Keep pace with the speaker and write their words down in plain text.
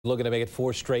Looking to make it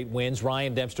 4 straight wins.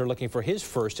 Ryan Dempster looking for his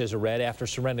first as a Red after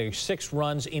surrendering 6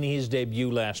 runs in his debut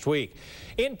last week.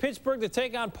 In Pittsburgh to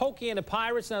take on Pokey and the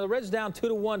Pirates. Now the Reds down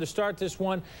 2-1 to start this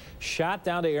one. Shot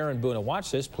down to Aaron Boone. And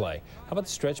watch this play. How about the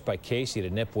stretch by Casey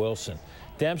to Nip Wilson?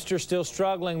 Dempster still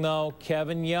struggling though.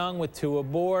 Kevin Young with 2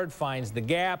 aboard finds the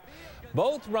gap.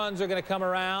 Both runs are going to come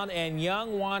around and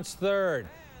Young wants third.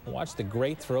 Watch the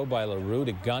great throw by LaRue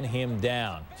to gun him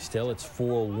down. Still, it's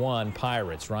 4-1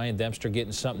 Pirates. Ryan Dempster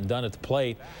getting something done at the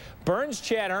plate. Burns,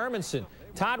 Chad Hermanson.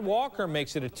 Todd Walker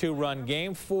makes it a 2-run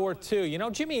game, 4-2. You know,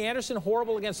 Jimmy Anderson,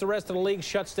 horrible against the rest of the league,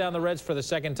 shuts down the Reds for the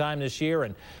 2nd time this year.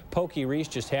 And Pokey Reese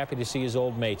just happy to see his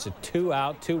old mates. A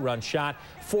 2-out, 2-run shot,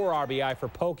 4 RBI for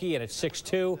Pokey, and it's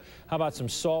 6-2. How about some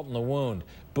salt in the wound?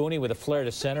 Booney with a flare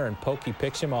to center, and Pokey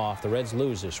picks him off. The Reds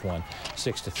lose this one,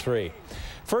 6-3.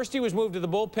 First, he was moved to the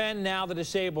bullpen, now the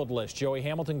disabled list. Joey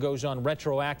Hamilton goes on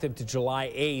retroactive to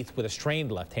July 8th with a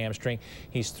strained left hamstring.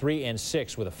 He's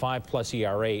 3-6 with a 5+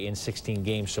 ERA in 16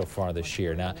 games so far this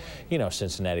year. Now, you know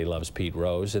Cincinnati loves Pete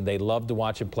Rose, and they love to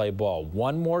watch him play ball.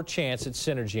 One more chance at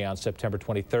Synergy on September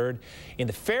 23rd in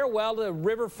the farewell to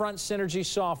Riverfront Synergy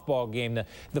softball game.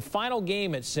 The final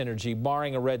game at Synergy,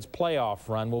 barring a Reds playoff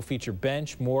run, will feature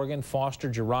Bench, Morgan, Foster,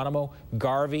 Geronimo,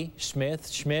 Garvey, Smith,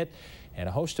 Schmidt, and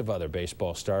a host of other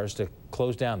baseball stars to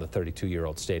close down the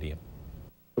 32-year-old stadium.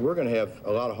 We're going to have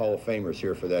a lot of Hall of Famers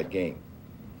here for that game.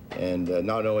 And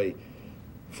not only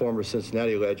former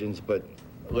Cincinnati legends, but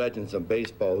legends of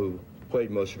baseball who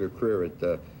played most of their career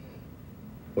at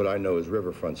what I know is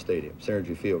Riverfront Stadium,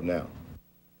 Synergy Field now.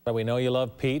 We know you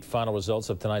love Pete. Final results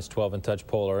of tonight's 12 in Touch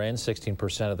poll are in.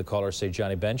 16% of the callers say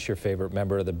Johnny Bench, your favorite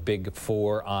member of the Big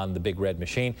Four on the Big Red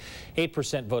Machine.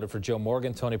 8% voted for Joe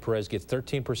Morgan. Tony Perez gets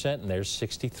 13%, and there's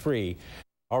 63.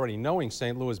 Already knowing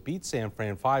St. Louis beat San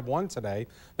Fran 5-1 today,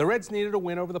 the Reds needed a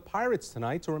win over the Pirates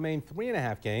tonight to remain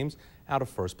 3.5 games out of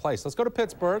first place. Let's go to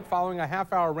Pittsburgh. Following a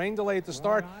half-hour rain delay at the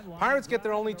start, Pirates get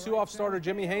their only 2-off starter,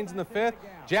 Jimmy Haynes, in the 5th.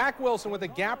 Jack Wilson with a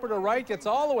gapper to right gets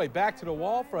all the way back to the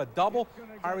wall for a double.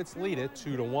 Pirates lead it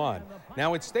 2-1.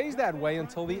 Now it stays that way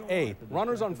until the 8th.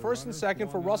 Runners on 1st and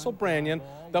 2nd for Russell Branyan.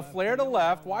 The flare to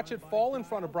left. Watch it fall in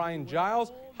front of Brian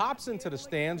Giles. Hops into the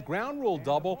stands. Ground rule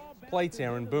double. Plates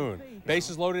Aaron Boone.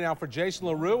 Bases loaded now for Jason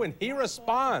LaRue, and he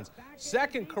responds.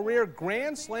 2nd career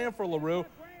grand slam for LaRue.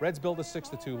 Reds build a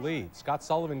 6-2 lead. Scott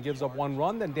Sullivan gives up 1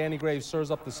 run, then Danny Graves serves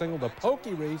up the single to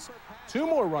Pokey Reese. 2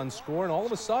 more runs score, and all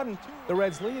of a sudden, the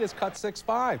Reds lead is cut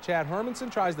 6-5. Chad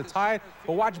Hermanson tries to tie it,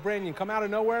 but watch Branyan come out of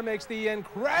nowhere, makes the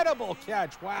incredible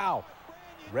catch. Wow.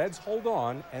 Reds hold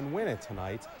on and win it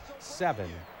tonight, 7-5.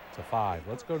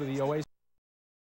 Let's go to the OA.